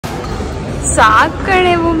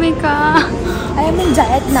ಸಾಕಣೆ Bhoomika. I am in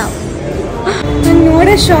diet ನಾವು. ನಾನು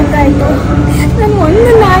ನೋಡೋ ಶಾಕ್ ಆಯಿತು. ನಾನು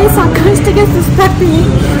ಒಂದು ನಾಯಿ ಸಾಕಷ್ಟಿಗೆ ಸುಸ್ತಾಗ್ತೀನಿ.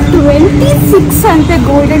 26 ಅಂತೆ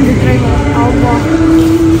ಗೋಲ್ಡನ್ ರಿಟ್ರೀವರ್.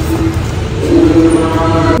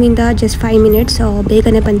 ಇಂದ ಜಸ್ಟ್ 5 ಮಿನಿಟ್ಸ್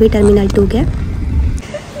ಬೇಗನೆ ಬಂದ್ವಿ ಟರ್ಮಿನಲ್ 2ಗೆ.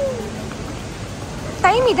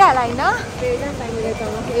 ಟೈಮ್ ಇದೆ ಅಲ್ಲ ಇನ್ನ?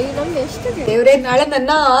 ದೇವ್ರೆ, ನಾಳೆ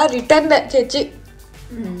ನನ್ನ ರಿಟರ್ನ್ ಚಚ್ಚಿ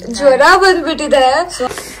ಜ್ವರ ಬಂದ್ಬಿಟ್ಟಿದೆ.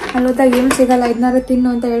 ಅಲ್ಲೋದಾಗ ಏನು ಸಿಗಲ್ಲ, ಇದನ್ನಾರು ತಿನ್ನು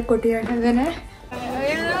ಅಂತ ಹೇಳ್ಕೊಟ್ಟಿದ್ದಾನೆ.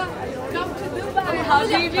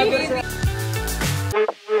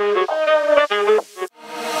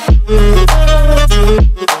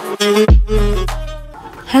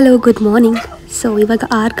 Hello, good morning. ಸೊ ಇವಾಗ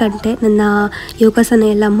 6 ಗಂಟೆ. ನನ್ನ ಯೋಗಾಸನ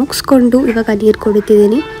ಎಲ್ಲ ಮುಗಿಸ್ಕೊಂಡು ಇವಾಗ ನೀರು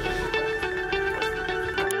ಕುಡಿತಿದ್ದೀನಿ.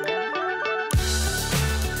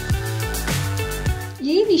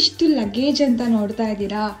 ಏನಿಷ್ಟು ಲಗೇಜ್ ಅಂತ ನೋಡ್ತಾ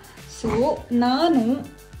ಇದ್ದೀರಾ? ಸೊ ನಾನು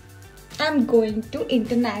I am going to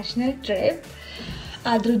international trip.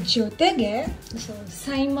 ಅದ್ರ ಜೊತೆಗೆ ಸೊ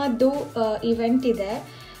ಸೈಮದ್ದು ಇವೆಂಟ್ ಇದೆ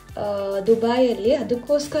ದುಬೈಯಲ್ಲಿ,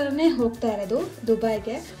 ಅದಕ್ಕೋಸ್ಕರನೇ ಹೋಗ್ತಾ ಇರೋದು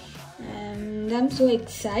ದುಬೈಗೆ. And I am so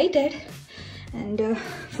excited. And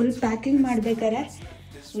full packing ಮಾಡಬೇಕಾದ್ರೆ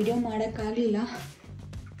ವಿಡಿಯೋ ಮಾಡೋಕ್ಕಾಗಲಿಲ್ಲ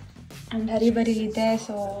ಆ್ಯಂಡ್ ಹರಿಬರಿ ಇದೆ.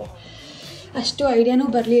 ಸೊ ಅಷ್ಟು ಐಡಿಯಾನೂ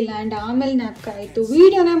ಬರಲಿಲ್ಲ. ಆ್ಯಂಡ್ ಆಮೇಲೆ ಜ್ಞಾಪಕ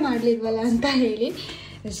ವೀಡಿಯೋನೇ ಮಾಡಲಿಲ್ವಲ್ಲ ಅಂತ ಹೇಳಿ.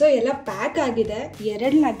 ಸೊ ಎಲ್ಲ ಪ್ಯಾಕ್ ಆಗಿದೆ.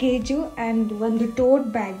 2 ಲಗೇಜು ಆ್ಯಂಡ್ ಒಂದು ಟೋಟ್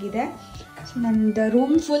ಬ್ಯಾಗ್ ಇದೆ. ಸೊ ನನ್ನದು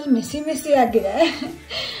ರೂಮ್ ಫುಲ್ ಮೆಸ್ಸಿ ಆಗಿದೆ.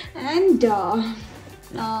 ಆ್ಯಂಡ್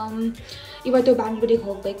ಇವತ್ತು ಬ್ಯಾಂಗ್ಳೂರಿಗೆ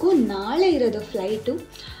ಹೋಗಬೇಕು. ನಾಳೆ ಇರೋದು ಫ್ಲೈಟು.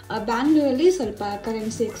 ಬ್ಯಾಂಗ್ಳೂರಲ್ಲಿ ಸ್ವಲ್ಪ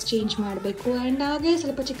ಕರೆನ್ಸಿ ಎಕ್ಸ್ಚೇಂಜ್ ಮಾಡಬೇಕು. ಆ್ಯಂಡ್ ಹಾಗೆ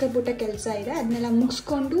ಸ್ವಲ್ಪ ಚಿಕ್ಕ ಪುಟ್ಟ ಕೆಲಸ ಇದೆ, ಅದನ್ನೆಲ್ಲ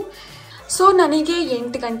ಮುಗಿಸ್ಕೊಂಡು ಸೊ ನನಗೆ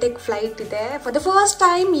 8 ಗಂಟೆಗೆ ಫ್ಲೈಟ್ ಇದೆ. ಫಾರ್ ದ ಫಸ್ಟ್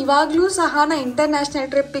ಟೈಮ್ ಇವಾಗಲೂ ಸಹ ನಾನು ಇಂಟರ್ನ್ಯಾಷನಲ್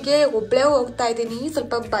ಟ್ರಿಪ್ಪಿಗೆ ಒಬ್ಬಳೇ ಹೋಗ್ತಾ ಇದ್ದೀನಿ.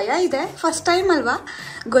 ಸ್ವಲ್ಪ ಭಯ ಇದೆ, ಫಸ್ಟ್ ಟೈಮ್ ಅಲ್ವಾ,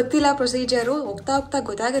 ಗೊತ್ತಿಲ್ಲ ಪ್ರೊಸೀಜರು. ಹೋಗ್ತಾ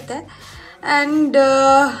ಗೊತ್ತಾಗುತ್ತೆ. ಆ್ಯಂಡ್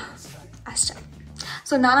ಅಷ್ಟೇ.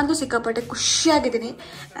 ಸೊ ನಾನಂತೂ ಸಿಕ್ಕಾಪಟ್ಟೆ ಖುಷಿಯಾಗಿದ್ದೀನಿ.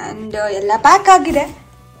 ಆ್ಯಂಡ್ ಎಲ್ಲ ಪ್ಯಾಕ್ ಆಗಿದೆ.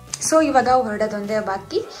 ಸೊ ಇವಾಗ ಹೊರಡೋದೊಂದೇ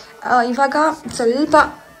ಬಾಕಿ. ಇವಾಗ ಸ್ವಲ್ಪ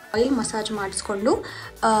ಆಯಿಲ್ ಮಸಾಜ್ ಮಾಡಿಸ್ಕೊಂಡು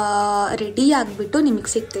ರೆಡಿ ಆಗಿಬಿಟ್ಟು ನಿಮಗೆ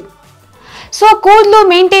ಸಿಗ್ತೀನಿ. ಸೊ ಕೂದಲು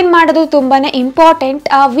ಮೇಂಟೈನ್ ಮಾಡೋದು ತುಂಬಾ ಇಂಪಾರ್ಟೆಂಟ್.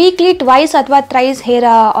 ವೀಕ್ಲಿ ಟ್ವೈಸ್ ಅಥವಾ ಥ್ರೈಸ್ ಹೇರ್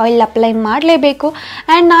ಆಯಿಲ್ ಅಪ್ಲೈ ಮಾಡಲೇಬೇಕು.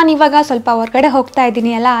 ಆ್ಯಂಡ್ ನಾನು ಇವಾಗ ಸ್ವಲ್ಪ ಹೊರಗಡೆ ಹೋಗ್ತಾ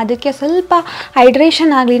ಇದ್ದೀನಿ ಅಲ್ಲ, ಅದಕ್ಕೆ ಸ್ವಲ್ಪ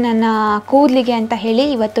ಹೈಡ್ರೇಷನ್ ಆಗಲಿ ನನ್ನ ಕೂದಲಿಗೆ ಅಂತ ಹೇಳಿ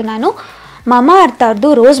ಇವತ್ತು ನಾನು ಮಮಾಅರ್ತ್ ಅವ್ರದ್ದು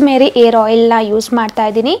ರೋಸ್ಮೇರಿ ಏರ್ ಆಯಿಲ್ನ ಯೂಸ್ ಮಾಡ್ತಾ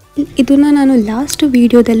ಇದ್ದೀನಿ. ಇದನ್ನು ನಾನು ಲಾಸ್ಟ್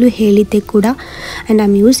ವೀಡಿಯೋದಲ್ಲೂ ಹೇಳಿದ್ದೆ ಕೂಡ. And I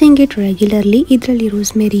am using it regularly. ಇದರಲ್ಲಿ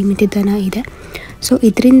ರೋಸ್ಮೇರಿ ಮಿತಿದನ ಇದೆ. ಸೊ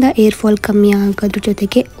ಇದರಿಂದ ಏರ್ ಫಾಲ್ ಕಮ್ಮಿ ಆಗೋದ್ರ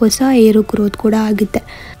ಜೊತೆಗೆ ಹೊಸ ಏರು ಗ್ರೋತ್ ಕೂಡ ಆಗುತ್ತೆ.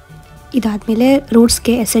 ಇದಾದಮೇಲೆ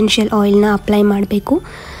ರೂಟ್ಸ್ಗೆ ಎಸೆನ್ಷಿಯಲ್ ಆಯಿಲ್ನ ಅಪ್ಲೈ ಮಾಡಬೇಕು.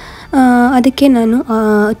 ಅದಕ್ಕೆ ನಾನು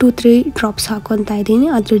 2-3 ಡ್ರಾಪ್ಸ್ ಹಾಕ್ಕೊತಾ ಇದ್ದೀನಿ.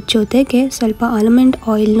 ಅದ್ರ ಜೊತೆಗೆ ಸ್ವಲ್ಪ ಆಲ್ಮಂಡ್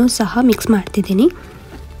ಆಯಿಲ್ನೂ ಸಹ ಮಿಕ್ಸ್ ಮಾಡ್ತಿದ್ದೀನಿ.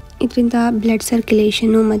 ಇದರಿಂದ ಬ್ಲಡ್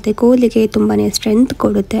ಸರ್ಕ್ಯುಲೇಷನ್ನು ಮತ್ತು ಕೂದಲಿಗೆ ತುಂಬಾ ಸ್ಟ್ರೆಂತ್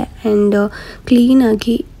ಕೊಡುತ್ತೆ. ಆ್ಯಂಡ್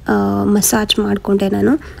ಕ್ಲೀನಾಗಿ ಮಸಾಜ್ ಮಾಡಿಕೊಂಡೆ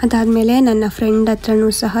ನಾನು. ಅದಾದಮೇಲೆ ನನ್ನ ಫ್ರೆಂಡ್ ಹತ್ರನೂ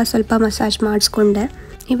ಸಹ ಸ್ವಲ್ಪ ಮಸಾಜ್ ಮಾಡಿಸ್ಕೊಂಡೆ.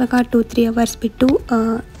 ಇವಾಗ 2-3 ಅವರ್ಸ್ ಬಿಟ್ಟು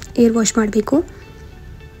ಏರ್ ವಾಶ್ ಮಾಡಬೇಕು.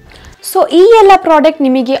 ಸೊ ಈ ಎಲ್ಲ ಪ್ರಾಡಕ್ಟ್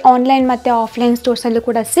ನಿಮಗೆ ಆನ್ಲೈನ್ ಮತ್ತು ಆಫ್ಲೈನ್ ಸ್ಟೋರ್ಸಲ್ಲೂ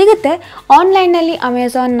ಕೂಡ ಸಿಗುತ್ತೆ. ಆನ್ಲೈನಲ್ಲಿ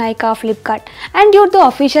ಅಮೆಝಾನ್, ನೈಕಾ, ಫ್ಲಿಪ್ಕಾರ್ಟ್ ಆ್ಯಂಡ್ ಇವ್ರದ್ದು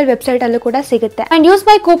ಅಫಿಷಿಯಲ್ ವೆಬ್ಸೈಟಲ್ಲೂ ಕೂಡ ಸಿಗುತ್ತೆ. And use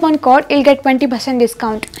my coupon code will get 20%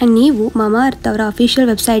 discount. And ನೀವು ಮಮಾಅರ್ತ್ ಅವರ ಅಫಿಷಿಯಲ್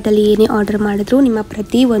ವೆಬ್ಸೈಟಲ್ಲಿ ಏನೇ ಆರ್ಡರ್ ಮಾಡಿದ್ರು ನಿಮ್ಮ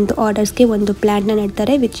ಪ್ರತಿ ಒಂದು ಆರ್ಡರ್ಸ್ಗೆ ಒಂದು ಪ್ಲ್ಯಾನ್ನ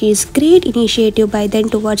ನೀಡ್ತಾರೆ, which is great initiative by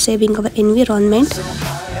then towards saving hour environment.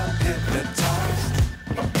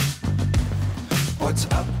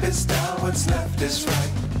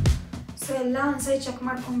 So ಎಲ್ಲ ಒಂದ್ಸರಿ ಚೆಕ್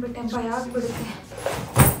ಮಾಡ್ಕೊಂಡ್ಬಿಟ್ಟೆ, ಭಯ ಆಗ್ಬಿಡುತ್ತೆ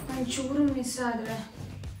ಒಂಚೂರು ಮಿಸ್ ಆದರೆ.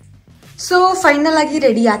 ಸೊ ಫೈನಲ್ ಆಗಿ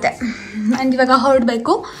ರೆಡಿ ಆದೆ. ಆ್ಯಂಡ್ ಇವಾಗ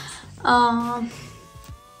ಹೊರಡಬೇಕು.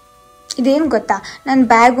 ಇದೇನು ಗೊತ್ತಾ, ನನ್ನ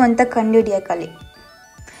ಬ್ಯಾಗು ಅಂತ ಕಂಡುಹಿಡಿಯೋಕ್ಕಲ್ಲಿ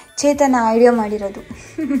ಚೇತನ ಐಡಿಯಾ ಮಾಡಿರೋದು.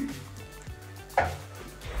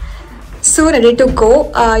 So ready to go.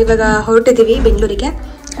 ಇವಾಗ ಹೊರಟಿದ್ದೀವಿ ಬೆಂಗಳೂರಿಗೆ.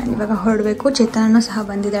 ಇವಾಗ ಹೊರಡಬೇಕು. ಚೇತನೂ ಸಹ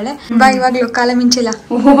ಬಂದಿದ್ದಾಳೆ. ಬಾ, ಇವಾಗಲೂ ಕಾಲ ಮಿಂಚಿಲ್ಲ.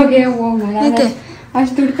 ಏಕೆ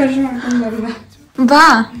ಅಷ್ಟು ದುಡ್ಡು ಖರ್ಚು ಮಾಡ್ಕೊಂಡು ಬಾ.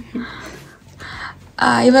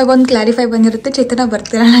 ಇವಾಗ ಒಂದು ಕ್ಲಾರಿಫೈ ಬಂದಿರುತ್ತೆ, ಚೇತನ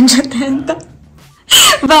ಬರ್ತೀರಾ ನನ್ನ ಜೊತೆ ಅಂತ.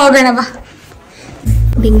 ಬಾ ಹೋಗೋಣ ಬಾ.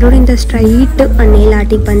 ಬೆಂಗಳೂರಿಂದ ಸ್ಟ್ರೈಟ್ ನೈಲ್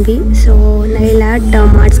ಆರ್ಟಿಗೆ ಬಂದ್ವಿ. ಸೊ ನೈಲ್ ಆರ್ಟ್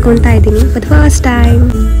ಮಾಡಿಸ್ಕೊತಾ ಇದ್ದೀನಿ for the first time.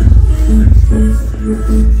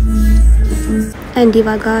 And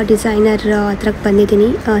ಇವಾಗ ಡಿಸೈನರ್ ಹತ್ರಕ್ಕೆ ಬಂದಿದ್ದೀನಿ.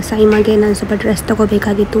 ಸೈಮಾಗೆ ನಾನು ಸ್ವಲ್ಪ ಡ್ರೆಸ್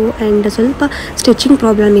ತೊಗೋಬೇಕಾಗಿತ್ತು ಆ್ಯಂಡ್ ಸ್ವಲ್ಪ ಸ್ಟಿಚಿಂಗ್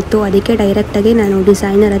ಪ್ರಾಬ್ಲಮ್ ಇತ್ತು, ಅದಕ್ಕೆ ಡೈರೆಕ್ಟಾಗಿ ನಾನು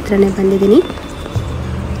ಡಿಸೈನರ್ ಹತ್ರನೇ ಬಂದಿದ್ದೀನಿ.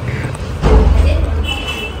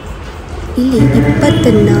 ಇಲ್ಲಿ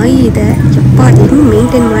 20 ನಾಯಿ ಇದೆ. ಯಪ್ಪ, ಹೆಂಗೆ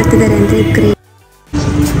ಮೇಂಟೈನ್ ಮಾಡ್ತಿದ್ದಾರೆ ಅಂದರೆ ಗ್ರೇಟ್.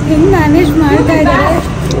 ಹೆಂಗೆ ಮ್ಯಾನೇಜ್ ಮಾಡ್ತಾ ಇದ್ದಾರೆ.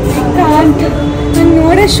 ನಾನು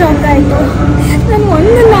ನೋಡೋ ಶಾಕ್ ಆಯಿತು. ನಾನು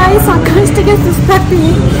ಒಂದು ನಾಯಿ ಸಾಕಷ್ಟಿಗೆ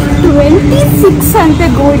ಸುಸ್ತಾಗ್ತೀನಿ. 26 ಅಂತೆ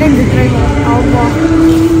ಗೋಲ್ಡನ್ ರಿಟ್ರೈವರ್. ಹೌದಾ,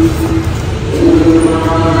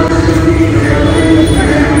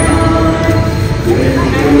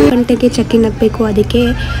 ಗಂಟೆಗೆ ಚೆಕ್ಕಿಂಗ್ ಆಗಬೇಕು. ಅದಕ್ಕೆ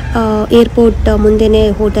ಏರ್ಪೋರ್ಟ್ ಮುಂದೆನೇ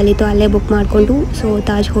ಹೋಟೆಲ್ ಇತ್ತು, ಅಲ್ಲೇ ಬುಕ್ ಮಾಡಿಕೊಂಡು ಸೊ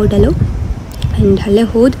ತಾಜ್ ಹೋಟೆಲು ಆ್ಯಂಡ್ ಅಲ್ಲೇ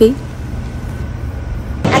ಹೋದ್ವಿ.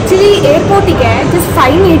 ಆ್ಯಕ್ಚುಲಿ ಏರ್ಪೋರ್ಟಿಗೆ ಜಸ್ಟ್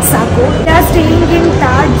 5 ಮಿನಿಟ್ಸ್ ಸಾಕು. Staying in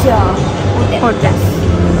Taj hotel.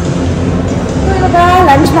 ಇವಾಗ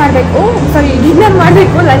ಲಂಚ್ ಮಾಡಬೇಕು, ಸಾರಿ ಡಿನ್ನರ್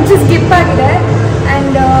ಮಾಡಬೇಕು. ಲಂಚ್ ಸ್ಕಿಪ್ ಆಗಿದೆ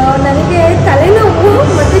ಆ್ಯಂಡ್ ನನಗೆ ತಲೆನೋವು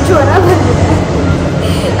ಮತ್ತು ಜ್ವರ ಬಂದಿದೆ.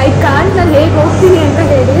 ಐ ಕಾಂಟ್ ನಾನು ಹೇಗೆ ಹೋಗ್ತೀನಿ ಅಂತ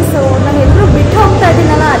ಹೇಳಿ. ಸೊ ನಾನು ಎಲ್ಲರೂ ಬಿಟ್ಟು ಹೋಗ್ತಾ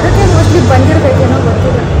ಇದ್ದೀನಲ್ಲ, ಅದಕ್ಕೆ ಮೋಸ್ಟ್ಲಿ ಬಂದಿರಬೇಕೇನೋ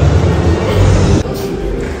ಗೊತ್ತಿಲ್ಲ.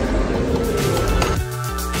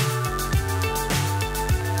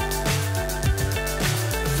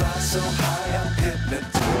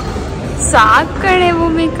 ಸಾಕಣೆ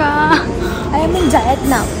Bhoomika, I am in Jayat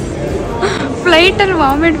ನಾವು. ಫ್ಲೈಟಲ್ಲಿ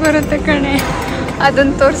ವಾಮಿಟ್ ಬರುತ್ತೆ ಕಣೆ,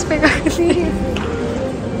 ಅದನ್ನು ತೋರಿಸ್ಬೇಕಾಗುತ್ತೆ.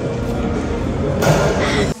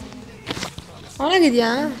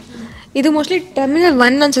 ಒಳಗಿದೆಯಾ? ಇದು ಮೋಸ್ಟ್ಲಿ ಟರ್ಮಿನಲ್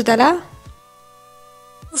 1 ಅನ್ಸುತ್ತಲ್ಲ.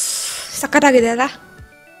 ಸಖತ್ತಾಗಿದೆ ಅಲ್ಲ.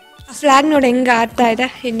 ಆ ಫ್ಲ್ಯಾಗ್ ನೋಡಿ ಹೆಂಗೆ ಆಡ್ತಾ ಇದೆ,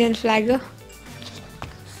 ಇಂಡಿಯನ್ ಫ್ಲ್ಯಾಗು.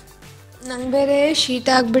 ನಂಗೆ ಬೇರೆ ಶೀತ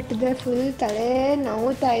ಆಗಿಬಿಟ್ಟಿದೆ, ಫುಲ್ ತಲೆ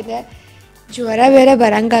ನೋವ್ತಾ ಇದೆ, ಜ್ವರ ಬೇರೆ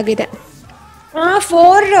ಬರಂಗಾಗಿದೆ.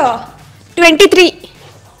 4:23.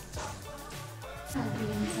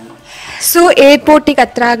 ಸೊ ಏರ್ಪೋರ್ಟಿಗೆ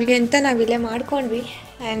ಹತ್ರ ಆಗಲಿ ಅಂತ ನಾವಿಲ್ಲೇ ಮಾಡ್ಕೊಂಡ್ವಿ.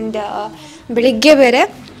 ಆ್ಯಂಡ್ ಬೆಳಿಗ್ಗೆ ಬೇರೆ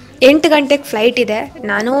 8 ಗಂಟೆಗೆ ಫ್ಲೈಟ್ ಇದೆ.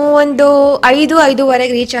 ನಾನು ಒಂದು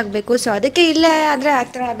 5-5:30 ರೀಚ್ ಆಗಬೇಕು. ಸೊ ಅದಕ್ಕೆ ಇಲ್ಲೇ ಆದರೆ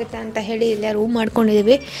ಹತ್ರ ಆಗುತ್ತೆ ಅಂತ ಹೇಳಿ ಇಲ್ಲೇ ರೂಮ್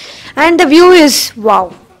ಮಾಡ್ಕೊಂಡಿದ್ದೀವಿ. And the view is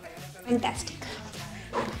wow, fantastic.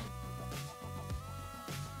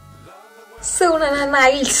 So ನನ್ನ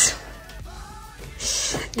ನೈಲ್ಸ್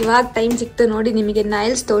ಇವಾಗ ಟೈಮ್ ಸಿಕ್ತು ನೋಡಿ ನಿಮಗೆ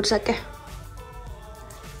ನೈಲ್ಸ್ ತೋರ್ಸೋಕ್ಕೆ.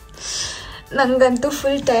 ನನಗಂತೂ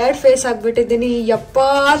ಫುಲ್ ಟಯರ್ಡ್ ಫೇಸ್ ಆಗಿಬಿಟ್ಟಿದ್ದೀನಿ. ಯಪ್ಪ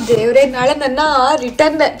ದೇವ್ರೆ, ನಾಳೆ ನನ್ನ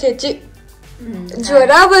ರಿಟರ್ನ್ ಚೇಚಿ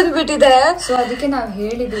ಜ್ವರ ಬಂದ್ಬಿಟ್ಟಿದೆ. ಸೊ ಅದಕ್ಕೆ ನಾವು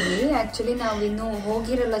ಹೇಳಿದೀವಿ. ಆಕ್ಚುಲಿ ನಾವು ಇನ್ನೂ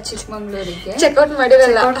ಹೋಗಿರಲ್ಲ ಚಿಕ್ಕಮಂಗ್ಳೂರಿಗೆ, ಚೆಕ್ಔಟ್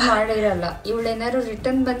ಮಾಡಿರಲ್ಲ. ಇವಳೇನಾದ್ರು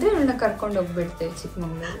ರಿಟರ್ನ್ ಬಂದ್ರೆ ಇವಳನ್ನ ಕರ್ಕೊಂಡು ಹೋಗ್ಬಿಡ್ತೇವೆ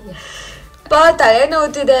ಚಿಕ್ಕಮಂಗ್ಳೂರಿಗೆ. ತಲೆ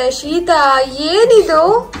ನೋವ್ತಿದೆ, ಶೀತ, ಏನಿದು?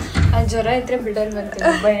 ಜ್ವರ ಇದ್ರೆ ಬಿಡಲ್ ಬಂತೆ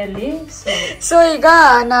ಮುಂಬೈಯಲ್ಲಿ. ಸೊ ಈಗ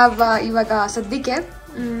ನಾವು ಇವಾಗ ಸದ್ಯಕ್ಕೆ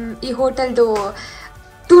ಈ ಹೋಟೆಲ್ದು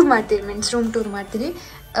ಟೂರ್ ಮಾಡ್ತೀವಿ, ಮೀನ್ಸ್ ರೂಮ್ ಟೂರ್ ಮಾಡ್ತೀವಿ.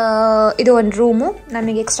 ಇದು ಒಂದು ರೂಮು,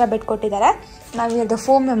 ನಮಗೆ ಎಕ್ಸ್ಟ್ರಾ ಬೆಡ್ ಕೊಟ್ಟಿದ್ದಾರೆ. ನಾವು ಇವಾಗ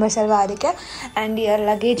 4 ಮೆಂಬರ್ಸ್ ಅಲ್ವಾ, ಅದಕ್ಕೆ. ಆ್ಯಂಡ್ ಇಯರ್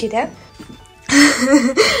ಲಗೇಜ್ ಇದೆ.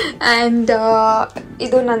 ಆ್ಯಂಡ್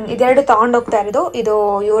ಇದು ಇದೆರಡು ತೊಗೊಂಡೋಗ್ತಾ ಇರೋದು, ಇದು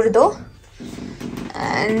ಇವ್ರದ್ದು.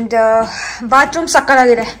 ಆ್ಯಂಡ್ ಬಾತ್ರೂಮ್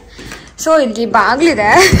ಸಕ್ಕತ್ತಾಗಿದೆ. ಸೊ ಇಲ್ಲಿ ಬಾಗಿಲಿದೆ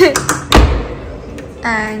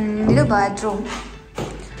ಆ್ಯಂಡ್ ಇದು ಬಾತ್ರೂಮ್.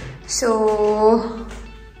 ಸೊ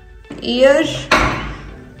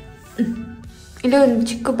ಇಲ್ಲಿ ಒಂದು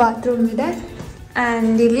ಚಿಕ್ಕ ಬಾತ್ರೂಮ್ ಇದೆ.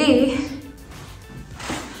 ಆ್ಯಂಡ್ ಇಲ್ಲಿ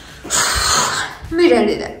ಮಿರರ್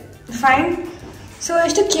ಇದೆ. ಫೈನ್. ಸೊ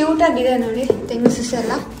ಎಷ್ಟು ಕ್ಯೂಟ್ ಆಗಿದೆ ನೋಡಿ, ಥಿಂಗ್ಸ್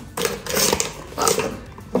ಎಲ್ಲ.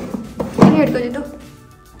 ಹೆಂಗೆ ಹಿಡ್ಕೊಂಡಿದ್ದು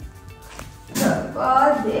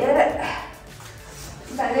ಬೇರೆ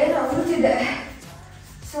ತಲೆ ನೋವುತ್ತಿದೆ.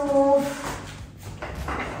 ಸೊ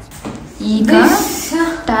ಈಗ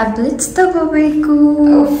ಟ್ಯಾಬ್ಲೆಟ್ಸ್ ತಗೋಬೇಕು.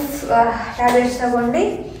 ಟ್ಯಾಬ್ಲೆಟ್ಸ್ ತಗೊಂಡು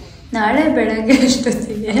ನಾಳೆ ಬೆಳಗ್ಗೆ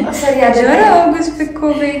ಎಷ್ಟೊತ್ತಿಗೆ ಸರಿ ಜ್ವರ ಹೋಗಿಸ್ಬೇಕು.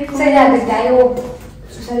 ಸರಿ ಆಗುತ್ತೆ.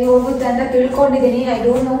 ಸರಿ ಹೋಗುತ್ತೆ ಅಂತ ತಿಳ್ಕೊಂಡಿದ್ದೀನಿ. I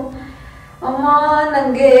don't know. ಅಮ್ಮ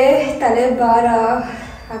ನನಗೆ ತಲೆ ಭಾರ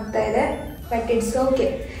ಆಗ್ತಾ ಇದೆ, ಬಟ್ ಇಟ್ಸ್ ಓಕೆ.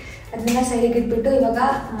 ಅದನ್ನ ಸೈಡಿಗೆ ಇಟ್ಬಿಟ್ಟು ಇವಾಗ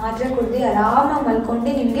ಮಾತ್ರೆ ಕುಡ್ದು ಆರಾಮಾಗಿ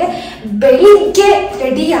ಮಲ್ಕೊಂಡು ನಿಮಗೆ ಬೆಳಿಗ್ಗೆ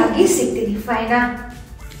ರೆಡಿಯಾಗಿ ಸಿಗ್ತೀನಿ. ಫೈನಾ?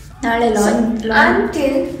 ನಾಳೆ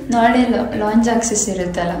ಲಾಂಚ್ ಆಕ್ಸೆಸ್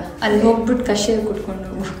ಇರುತ್ತಲ್ಲ, ಅಲ್ಲಿ ಹೋಗ್ಬಿಟ್ಟು ಕಷಾಯ ಕುಟ್ಕೊಂಡು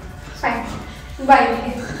ಹೋಗು. ಫೈನ್, ಬಾಯ್.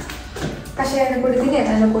 ಕಷಾಯನ ಕುಡಿತೀನಿ,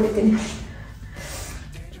 ಎಲ್ಲನೂ ಕುಡಿತೀನಿ.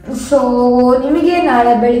 ಸೊ ನಿಮಗೆ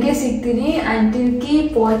ನಾಳೆ ಬೆಳಿಗ್ಗೆ ಸಿಗ್ತೀನಿ. Until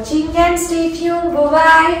keep watching and stay tune.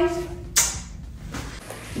 Bye.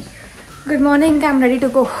 Good morning, I'm ready to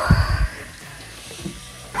go.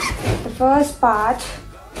 The first part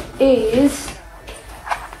is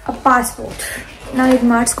a passport. ನಾನು ಇದು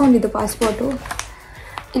ಮಾಡಿಸ್ಕೊಂಡಿದ್ದು ಪಾಸ್ಪೋರ್ಟು.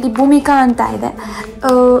 ಇಲ್ಲಿ ಭೂಮಿಕಾ ಅಂತ ಇದೆ.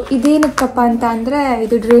 ಇದೇನಕ್ಕಪ್ಪ ಅಂತ ಅಂದರೆ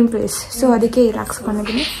ಇದು ಡ್ರೀಮ್ ಪ್ಲೇಸ್, ಸೊ ಅದಕ್ಕೆ ಇಲ್ಲಿ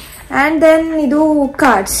ಹಾಕ್ಸ್ಕೊಂಡಿದ್ದೀನಿ. ಆ್ಯಂಡ್ ದೆನ್ ಇದು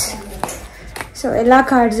ಕಾರ್ಡ್ಸ್. ಸೊ ಎಲ್ಲ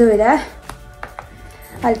ಕಾರ್ಡ್ಸು ಇದೆ,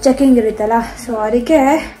 ಅಲ್ಲಿ ಚೆಕಿಂಗ್ ಇರುತ್ತಲ್ಲ, ಸೊ ಅದಕ್ಕೆ.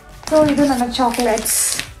 ಸೊ ಇದು ನನ್ನ ಚಾಕ್ಲೇಟ್ಸ್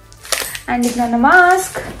ಆ್ಯಂಡ್ ಇದು ನನ್ನ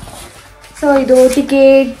ಮಾಸ್ಕ್. ಸೊ ಇದು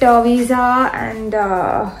ticket, visa and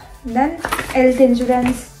then health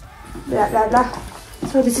insurance, blah blah blah.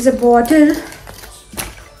 So this is a bottle.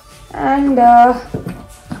 And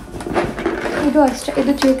ಇದು ಅಷ್ಟೇ,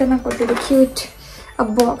 ಇದು ಚೇತನ ಕೊಟ್ಟಿದ್ದು ಕ್ಯೂಟ್ ಆ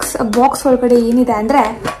ಬಾಕ್ಸ್ ಒಳಗಡೆ ಏನಿದೆ ಅಂದರೆ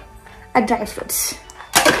ಆ ಡ್ರೈ ಫ್ರೂಟ್ಸ್.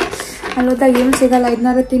 ಅಲ್ಲೋದಾಗ ಏನು ಸಿಗಲ್ಲ,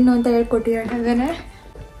 ಇದನ್ನಾರು ತಿನ್ನು ಅಂತ ಹೇಳ್ಕೊಟ್ಟಿದ್ದಾರೆ. ಹಾಗೇನೆ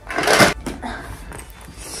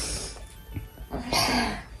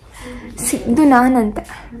ಇದು ನಾನಂತೆ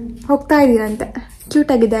ಹೋಗ್ತಾ ಇದ್ದೀರಂತೆ.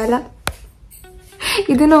 ಕ್ಯೂಟ್ ಆಗಿದೆ ಅಲ್ಲ,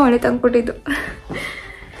 ಇದನ್ನು ಒಳ್ಳೆ ತಂದ್ಕೊಟ್ಟಿದ್ದು.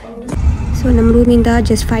 ಸೊ ನಮ್ಮ ರೂಮಿಂದ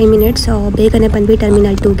ಜಸ್ಟ್ 5 ಮಿನಿಟ್ಸ್ ಬೇಗನೆ ಬಂದ್ವಿ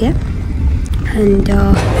ಟರ್ಮಿನಲ್ 2ಗೆ. ಆ್ಯಂಡ್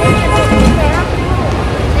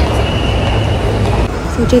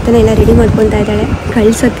ಸುಚೇತನ ಎಲ್ಲ ರೆಡಿ ಮಾಡ್ಕೊತಾ ಇದ್ದಾಳೆ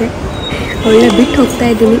ಕಳ್ಸೋಕ್ಕೆ. ಒಳ್ಳೆ ಬಿಟ್ಟು ಹೋಗ್ತಾ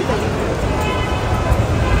ಇದ್ದೀನಿ.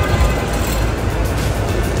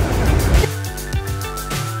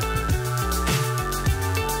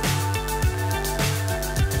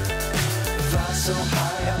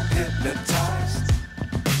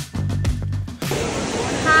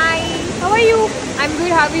 I'm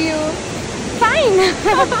good. How are you? Fine.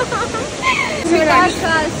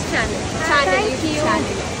 Bhumika's channel. Thank you.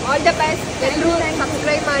 All the best. Everyone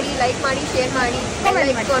subscribe ಮಾಡಿ, like ಮಾಡಿ, share ಮಾಡಿ,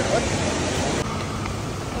 comment ಮಾಡಿ.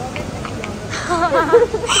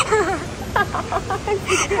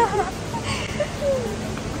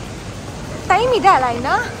 ಟೈಮ್ ಇದೆ ಅಲ್ಲ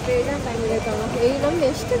ಇನ್ನ? ಟೈಮ್ ಇದೆ ನಮ್ಗೆ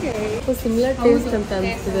ಎಷ್ಟಿದೆ? ಸಿಮಿಲರ್ ಟೇಸ್ಟ್ ಅಂತ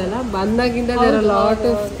ಅನಿಸ್ತಿದೆಲ್ಲ. ಬಂದಾಗಿಂದ there are lot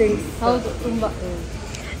of things. ಹೌದು, ತುಂಬ.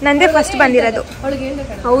 ನಂದೇ ಫಸ್ಟ್ ಬಂದಿರೋದು.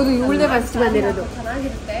 ಹೌದು, ಇವಳದೇ ಫಸ್ಟ್ ಬಂದಿರೋದು.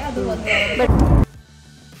 ಚೆನ್ನಾಗಿರುತ್ತೆ ಅದು. ಬಟ್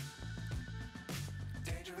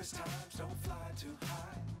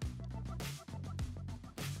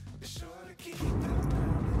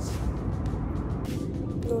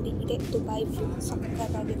ನೋಡಿ, ಇದೆ ದುಬೈ ವ್ಯೂ.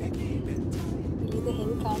 ಸಕ್ಕತ್ತಾಗಿದೆ. ಇಲ್ಲಿದೆ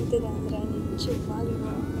ಹೆಂಗೆ ಕಾಣ್ತಿದೆ ಅಂದರೆ ನಿಜವಾಗ್ಲೂ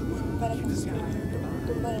ಸೂಪರಾಗಿ ಕಾಣಿಸ್ತಾ ಇದೆ.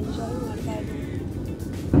 ತುಂಬ ಎಂಜಾಯ್ ಮಾಡ್ತಾ ಇದ್ದೀನಿ.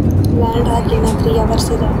 ಲ್ಯಾಂಡ್ ಆಗಿ 3 ಅವರ್ಸ್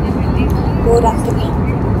ಇದೆ. ಬೋರ್ ಆಗ್ತಿದೆ.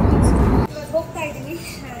 ಹೋಗ್ತಾ ಇದ್ದೀನಿ.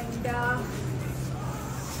 And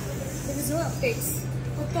this is updates.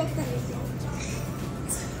 ಹೋಗ್ತಾ ಇರ್ತೀನಿ.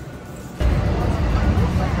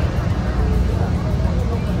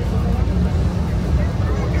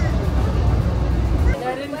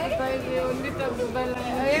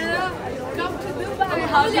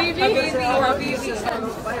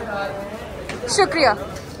 ಶುಕ್ರಿಯಾ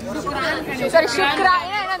ಸಾರಿ ಶುಕ್ರ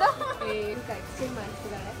ಏನದು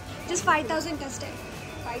ಜಸ್ಟ್ 5,000 ಅಷ್ಟೇ.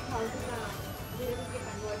 5,000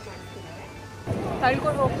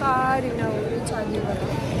 ತಳ್ಕೊಂಡು ಹೋಗ್ತಾ ಇದೀವಿ ನಾವು. Reach ಆಗಿಲ್ವಲ್ಲ,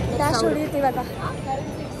 cash ಹೊಡಿತೀವಲ್ಲ.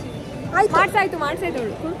 ಆಯ್ತು, ಮಾಡ್ಸಾಯ್ತು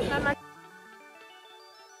ಅವಳು.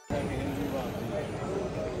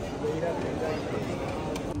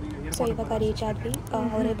 ಸೊ ಇವಾಗ ರೀಚ್ ಆದ್ವಿ.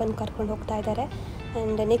 ಅವರೇ ಬಂದು ಕರ್ಕೊಂಡು ಹೋಗ್ತಾ ಇದ್ದಾರೆ.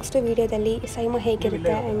 ಆ್ಯಂಡ್ ನೆಕ್ಸ್ಟ್ ವೀಡಿಯೋದಲ್ಲಿ ಸೈಮ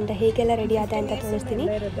ಹೇಗಿರುತ್ತೆ ಆ್ಯಂಡ್ ಹೇಗೆಲ್ಲ ರೆಡಿ ಆದ ಅಂತ ತೋರಿಸ್ತೀನಿ.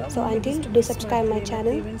 So until do subscribe my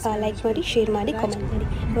channel, like ಮಾಡಿ, ಶೇರ್ ಮಾಡಿ, ಕಾಮೆಂಟ್ ಮಾಡಿ.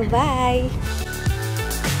 ಬಾಯ್.